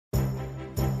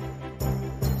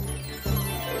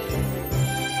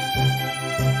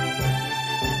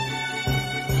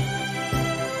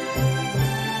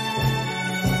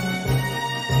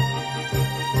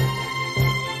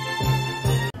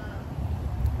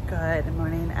Good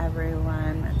morning,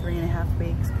 everyone. 3.5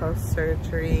 weeks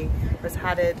post-surgery. Was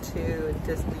headed to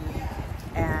Disney,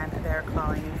 and they're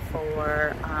calling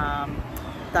for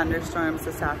thunderstorms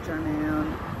this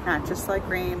afternoon. Not just like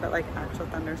rain, but like actual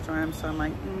thunderstorms. So I'm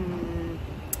like, I'm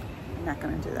not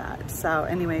gonna do that. So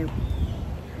anyway,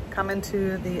 coming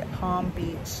to the Palm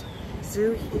Beach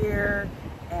Zoo here,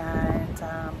 and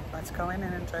let's go in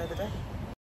and enjoy the day.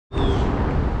 So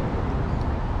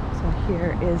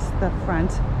here is the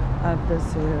front of the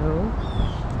zoo,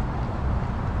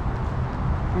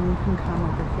 and you can come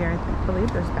over here. I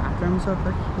believe there's bathrooms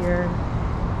over here,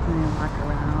 and you walk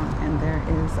around, and there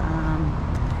is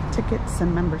tickets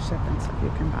and membership and stuff you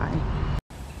can buy.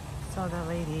 So the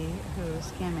lady who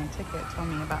scanned my ticket told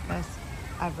me about this.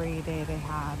 Every day they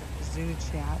have zoo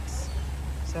chats.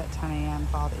 So at 10 a.m.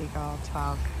 bald eagle,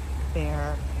 12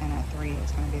 bear, and at 3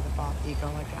 it's going to be the bald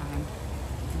eagle again.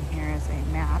 And here is a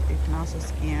map. You can also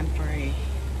scan for a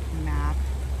map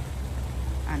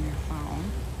on your phone.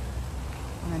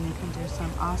 And then you can do some,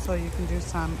 also you can do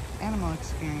some animal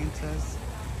experiences.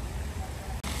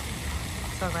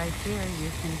 So right here you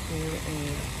can do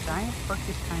a giant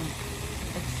porcupine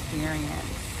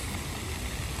experience.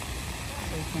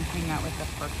 So you can hang out with the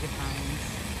porcupines.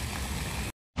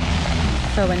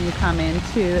 So when you come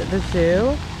into the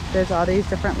zoo, there's all these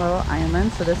different little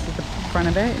islands. So this is the front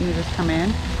of it, and you just come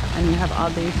in and you have all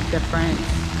these different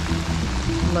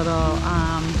little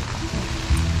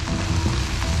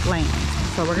lands.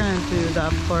 So we're gonna do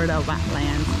the Florida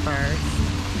wetlands first.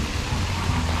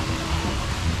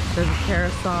 There's a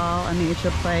carousel, a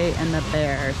nature play, and the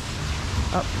bears.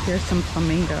 Oh, here's some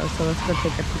flamingos. So let's go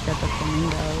take a peek at the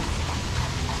flamingos.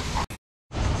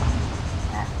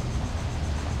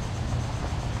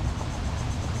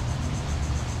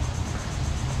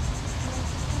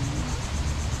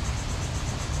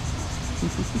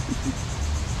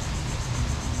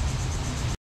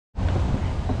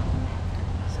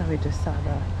 So we just saw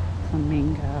the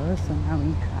flamingos, so now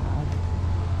we have,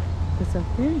 it's a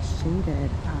very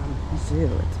shaded zoo.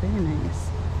 It's very nice.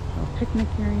 A little picnic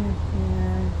area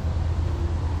here.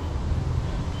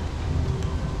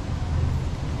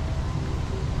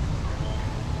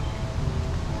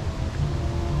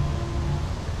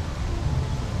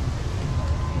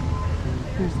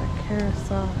 There's a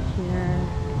carousel here.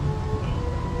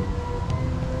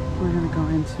 We're gonna go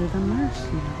into the marsh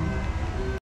now.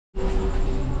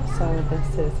 So this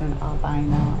is an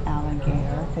albino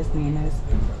alligator. His name is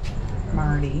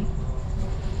Marty.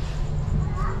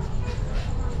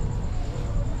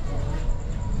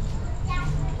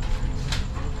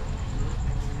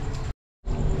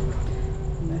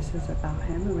 And this is about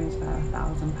him. He weighs about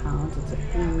 1,000 pounds. It's a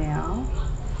female,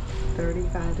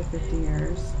 35 to 50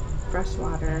 years.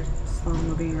 Freshwater,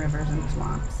 slow-moving rivers and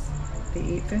swamps. They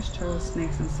eat fish, turtles,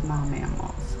 snakes, and small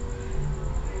mammals.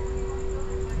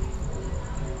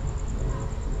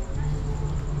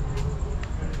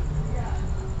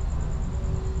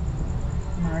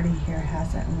 Marty here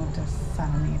hasn't moved a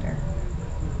centimeter. I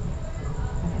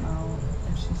don't know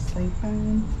if she's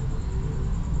sleeping.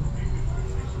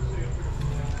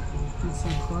 It's so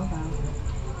cool though.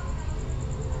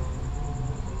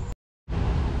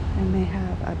 And they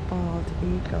have a bald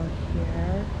eagle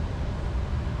here.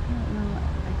 I don't know, I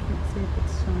can't see if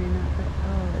it's showing up, but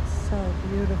oh, it's so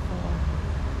beautiful.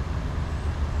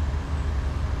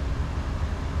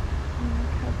 Oh,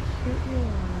 look how cute you are.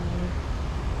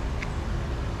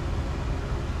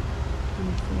 Let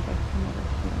me see if I come over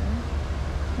here.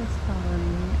 It's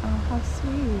following me. Oh, how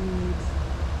sweet.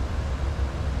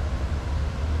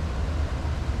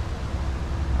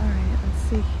 Alright, let's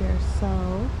see here. So,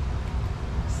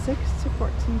 6 to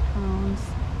 14 pounds,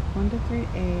 1 to 3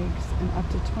 eggs, and up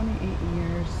to 28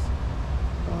 years.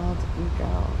 Bald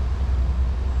eagle.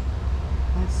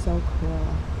 That's so cool.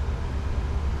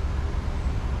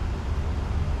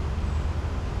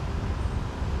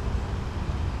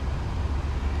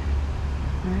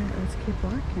 Alright, let's keep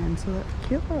walking. So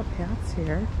cute little paths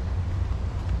here.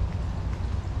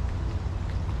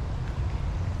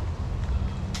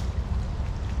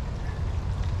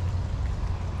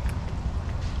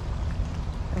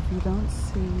 If you don't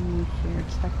see me here,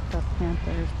 check the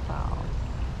Panthers bow.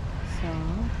 So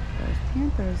there's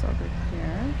panthers over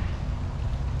here.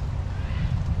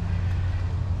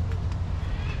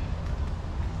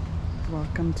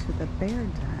 Welcome to the bear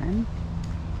den.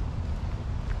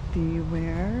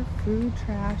 Beware, food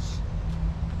trash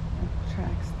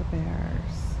attracts the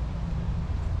bears.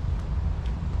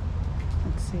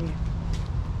 Let's see.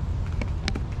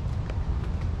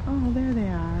 Oh, there they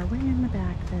are, way in the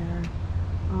back there.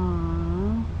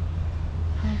 Aww,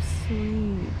 how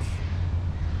sweet.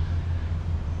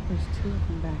 There's two of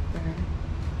them back there.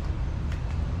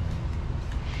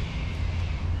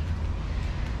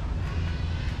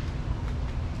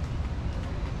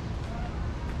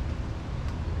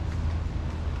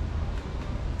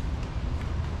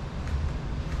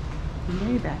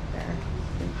 Way back there.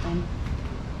 Sleeping.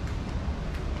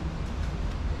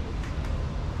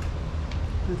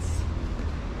 Let's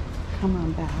come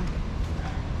on back.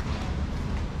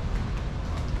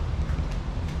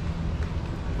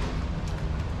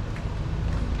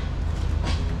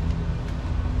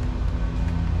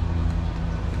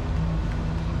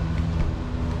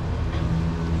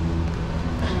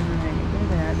 Alright, they're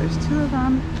there. There's two of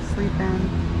them sleeping,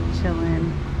 chilling.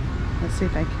 Let's see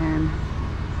if I can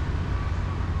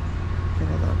get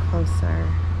a little closer.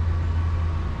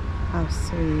 How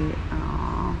sweet.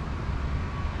 Aww.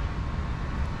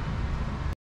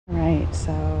 Alright,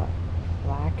 so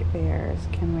black bears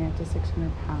can weigh up to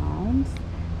 600 pounds.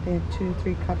 They have 2 to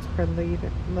 3 cubs per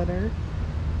litter.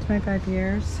 25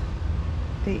 years.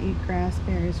 They eat grass,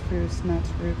 berries, fruits, nuts,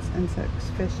 roots, insects,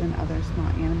 fish, and other small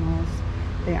animals.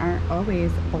 They aren't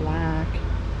always black.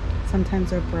 Sometimes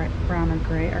they're bright brown or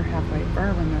gray or have white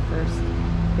fur when they're first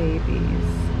babies.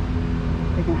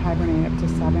 They can hibernate up to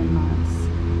 7 months.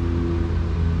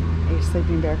 A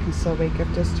sleeping bear can still wake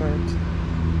if disturbed.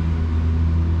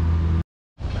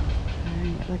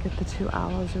 Alright, look at the 2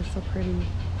 owls, they're so pretty.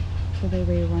 So they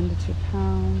weigh 1 to 2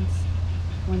 pounds,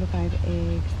 1 to 5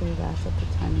 eggs. They last up to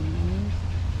 10 years.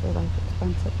 They're life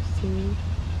expensive to see.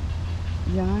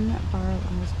 Young barred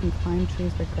owls can climb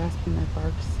trees by grasping their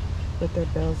barks with their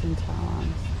bills and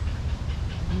talons.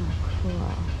 Oh,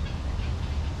 cool.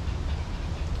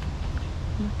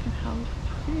 Look at how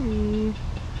pretty.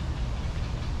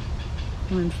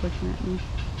 Everyone's looking at me.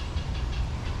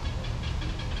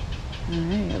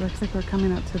 Alright, it looks like we're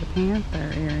coming up to the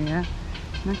panther area.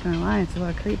 I'm not gonna lie, it's a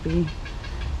little creepy.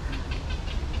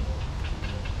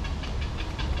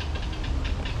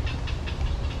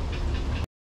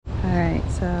 Alright,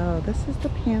 so this is the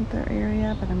panther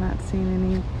area, but I'm not seeing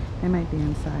any. They might be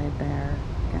inside there,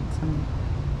 getting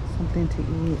something to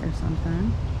eat or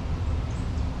something.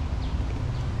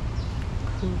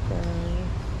 Cougar.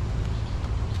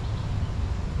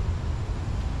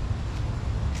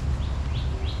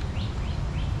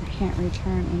 Can't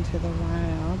return into the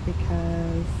wild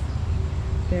because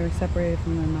they were separated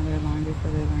from their mother long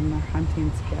before they learned their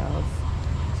hunting skills.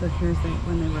 So here's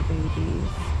when they were babies.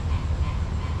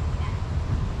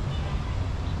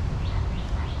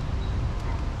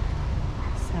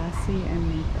 Sassy and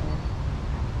Nico.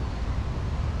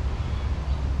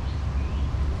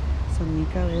 So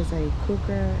Nico is a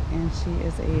cougar and she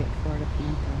is a Florida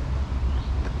panther.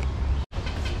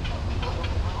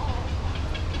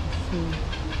 Let's see.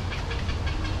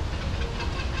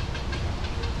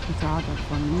 These are all the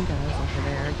flamingos over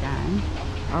there again.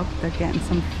 Oh, they're getting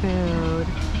some food.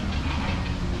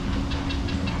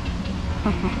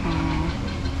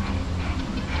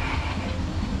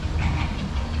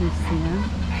 You see them?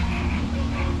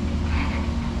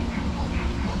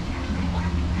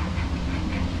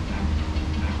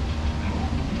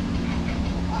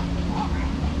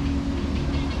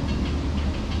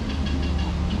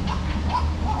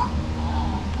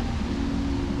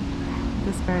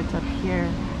 This bird's up here.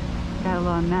 Got a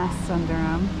little nest under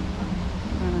them.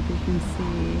 I don't know if you can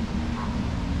see.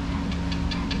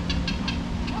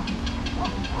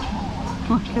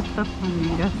 Look at the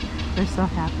flamingos. They're so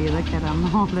happy. Look at them.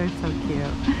 Oh, they're so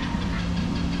cute.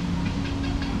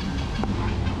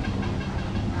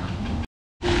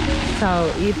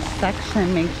 So each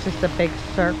section makes just a big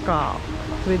circle.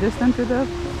 So we just went through the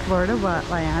Florida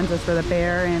wetlands. That's where the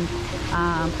bear and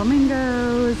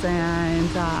flamingos and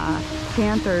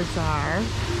panthers are.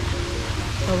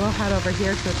 So we'll head over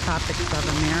here to the tropics of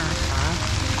America.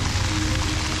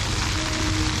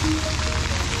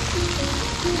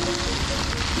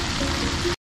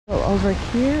 So over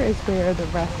here is where the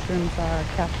restrooms are,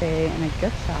 cafe, and a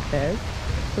gift shop is.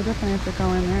 So definitely have to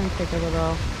go in there and take a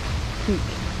little peek.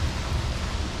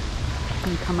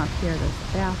 And come up here, there's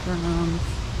bathrooms,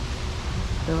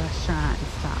 the restaurant and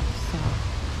stuff.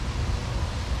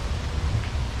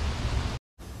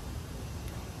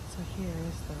 So here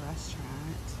is the restaurant.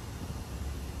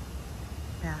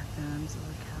 Bathrooms, a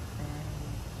little cafe,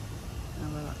 and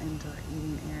a little indoor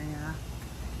eating area.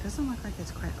 Doesn't look like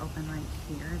it's quite open right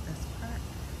here, this part.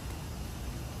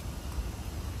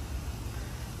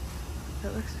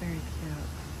 It looks very cute.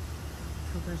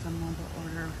 So there's a mobile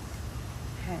order of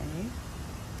hay.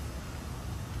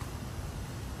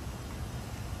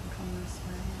 Come this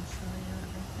way and show you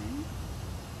everything.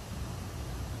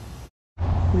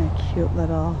 And a cute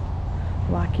little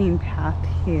walking path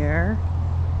here.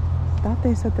 thought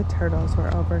they said the turtles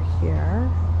were over here.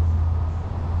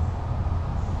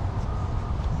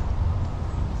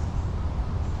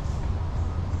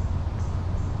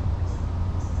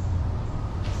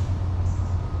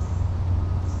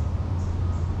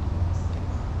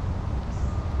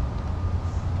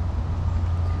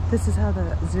 This is how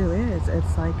the zoo is.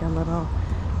 It's like a little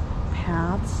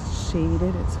paths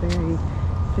shaded. It's very,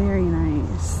 very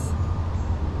nice.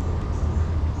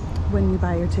 When you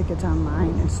buy your tickets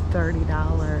online, it's $30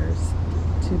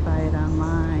 to buy it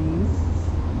online.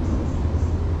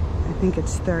 I think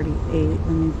it's $38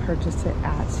 when you purchase it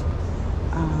at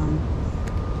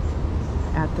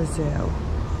the zoo.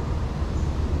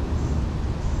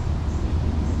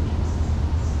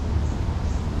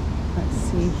 Let's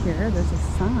see here, there's a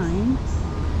sign.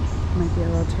 Might be a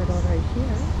little turtle right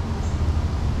here.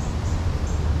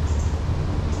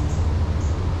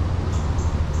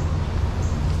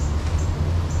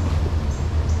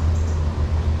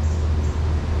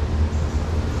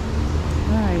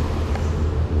 All right.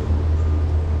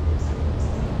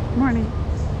 Morning.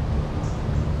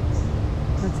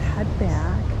 Let's head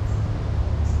back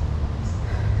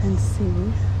and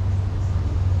see.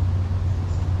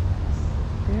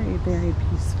 Very, very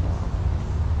peaceful.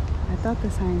 I thought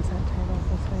the sign said turtles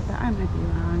this way, but I might be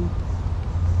wrong.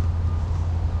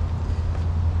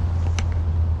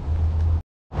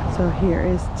 So here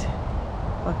is,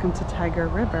 welcome to Tiger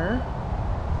River.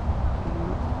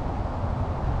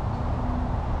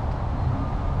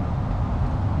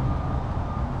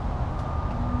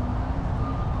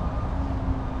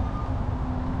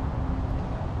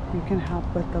 You can help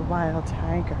with the wild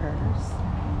tigers.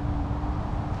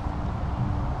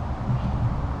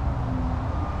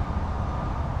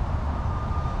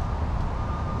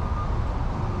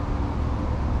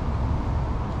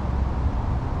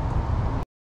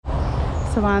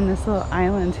 So on this little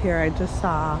island here, I just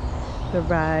saw the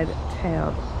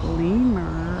red-tailed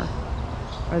lemur,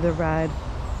 or the red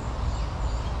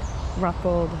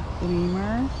ruffled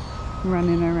lemur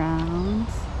running around.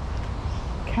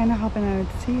 Kind of hoping I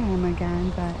would see him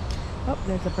again, but oh,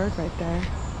 there's a bird right there.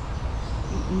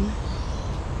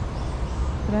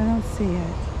 But I don't see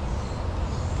it.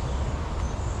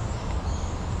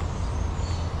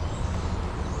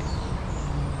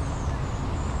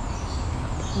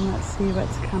 And let's see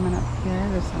what's coming up here.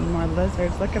 There's some more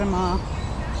lizards. Look at them all.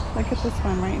 Look at this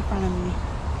one right in front of me.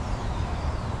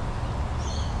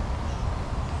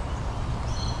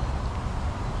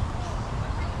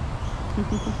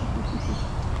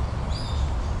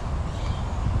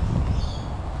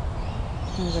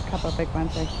 There's a couple big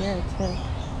ones right here too.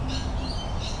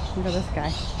 Look at this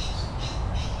guy.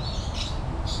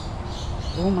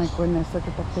 Oh my goodness, look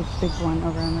at the big one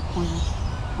over in the corner.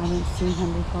 I haven't seen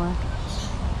him before.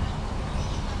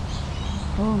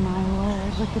 Oh my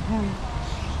word, look at him.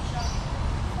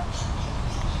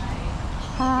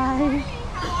 Hi.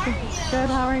 Good,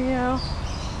 how are you?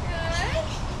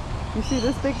 Good. You see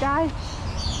this big guy?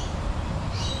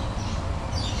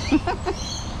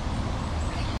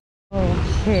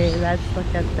 Okay, let's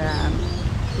look at them.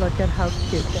 Look at how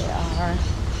cute they are.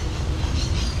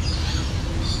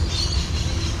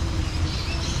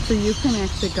 So you can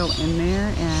actually go in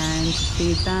there and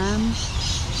feed them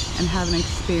and have an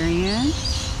experience.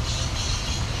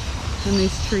 And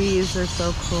these trees are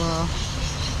so cool.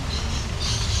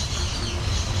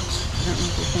 I don't know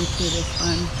if you can see this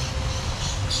one.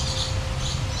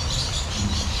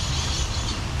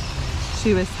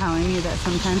 She was telling me that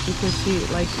sometimes you could see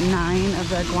like 9 of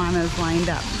the iguanas lined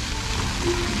up.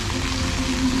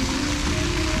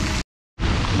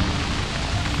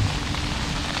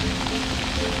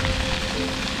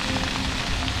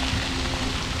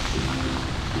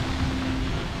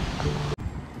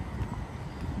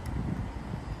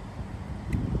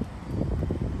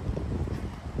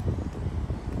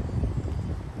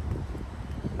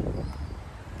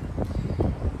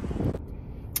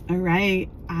 All right,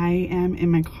 I am in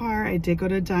my car. I did go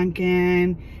to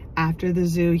Dunkin after the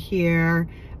zoo here.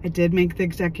 I did make the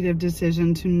executive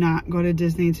decision to not go to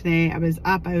Disney today. I was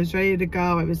up, I was ready to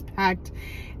go, I was packed.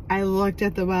 I looked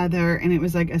at the weather and it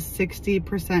was like a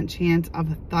 60% chance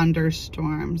of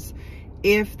thunderstorms.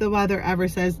 If the weather ever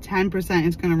says 10%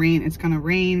 it's gonna rain, it's gonna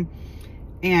rain.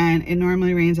 And it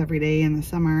normally rains every day in the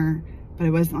summer, but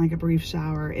it wasn't like a brief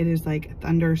shower. It is like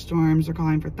thunderstorms. They're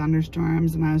calling for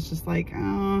thunderstorms. And I was just like,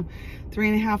 oh,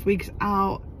 3.5 weeks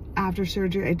out after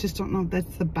surgery. I just don't know if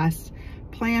that's the best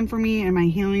plan for me and my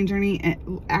healing journey. It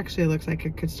actually looks like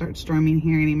it could start storming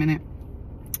here any minute.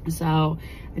 So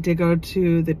I did go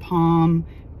to the Palm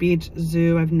Beach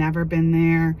Zoo. I've never been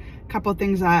there. A couple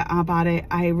things about it.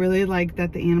 I really like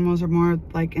that the animals are more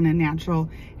like in a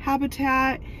natural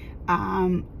habitat.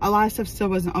 A lot of stuff still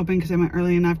wasn't open because I went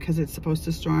early enough because it's supposed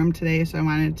to storm today, so I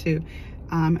wanted to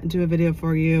do a video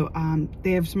for you.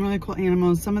 They have some really cool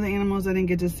animals. Some of the animals I didn't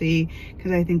get to see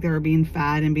because I think they were being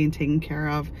fed and being taken care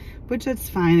of, which that's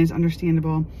fine, it's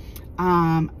understandable.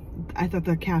 I thought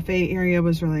the cafe area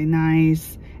was really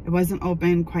nice. It wasn't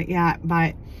open quite yet,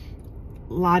 but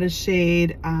a lot of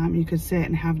shade. You could sit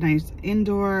and have nice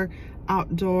indoor,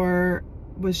 outdoor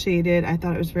was shaded. I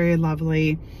thought it was very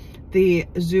lovely. The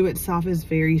zoo itself is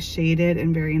very shaded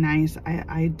and very nice.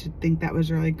 I did think that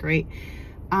was really great.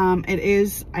 It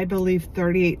is, I believe,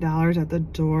 $38 at the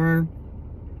door.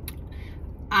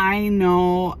 I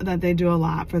know that they do a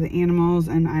lot for the animals,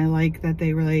 and I like that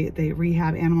they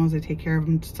rehab animals, they take care of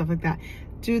them, stuff like that.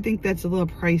 Do think that's a little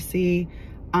pricey,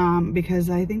 because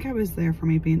I think I was there for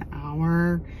maybe an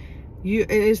hour. It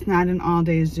is not an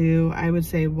all-day zoo. I would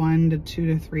say 1 to 2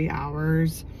 to 3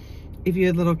 hours. If you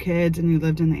had little kids and you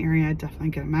lived in the area, I'd definitely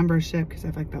get a membership because I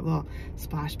have like that little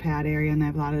splash pad area, and they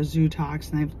have a lot of zoo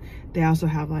talks, and they also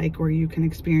have like where you can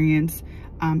experience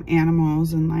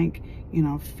animals and like, you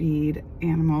know, feed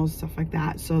animals, stuff like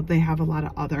that. So they have a lot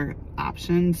of other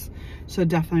options. So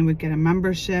definitely would get a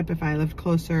membership if I lived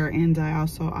closer, and I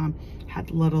also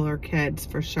had littler kids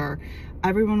for sure.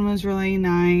 Everyone was really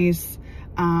nice.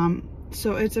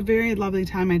 So it's a very lovely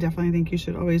time. I definitely think you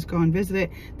should always go and visit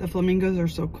it. The flamingos are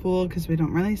so cool because we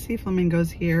don't really see flamingos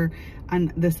here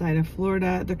on this side of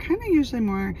Florida. They're kind of usually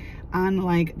more on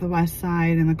like the west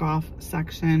side in the Gulf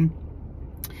section.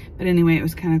 But anyway, it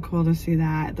was kind of cool to see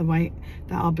that. The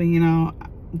albino,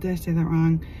 did I say that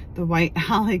wrong? The white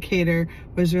alligator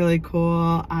was really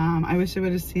cool. I wish I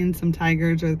would have seen some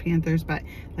tigers or the panthers, but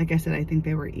like I said, I think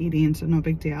they were eating, so no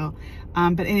big deal.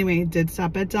 But anyway, did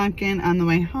stop at Dunkin on the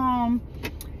way home,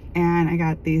 and I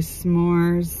got these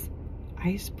s'mores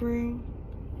ice brew.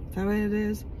 Is that what it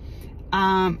is?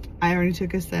 I already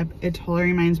took a sip. It totally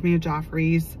reminds me of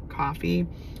Joffrey's coffee.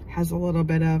 Has a little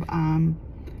bit of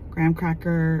graham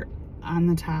cracker on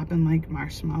the top and like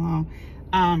marshmallow.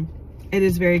 It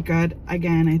is very good.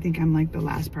 Again, I think I'm like the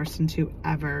last person to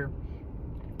ever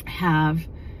have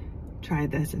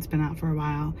tried this. It's been out for a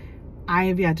while. I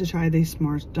have yet to try the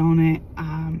s'mores donut.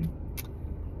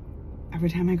 Every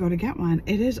time I go to get one,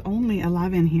 it is only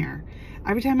 11 here.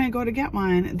 Every time I go to get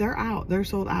one, they're out. They're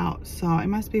sold out. So it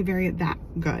must be that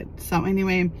good. So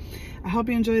anyway, I hope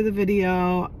you enjoy the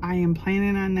video. I am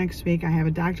planning on next week. I have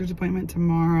a doctor's appointment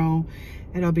tomorrow.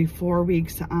 It'll be 4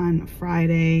 weeks on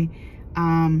Friday.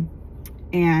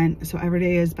 And so every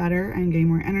day is better and getting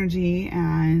more energy,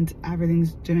 and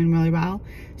everything's doing really well.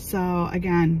 So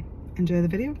again, enjoy the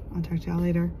video. I'll talk to y'all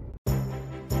later.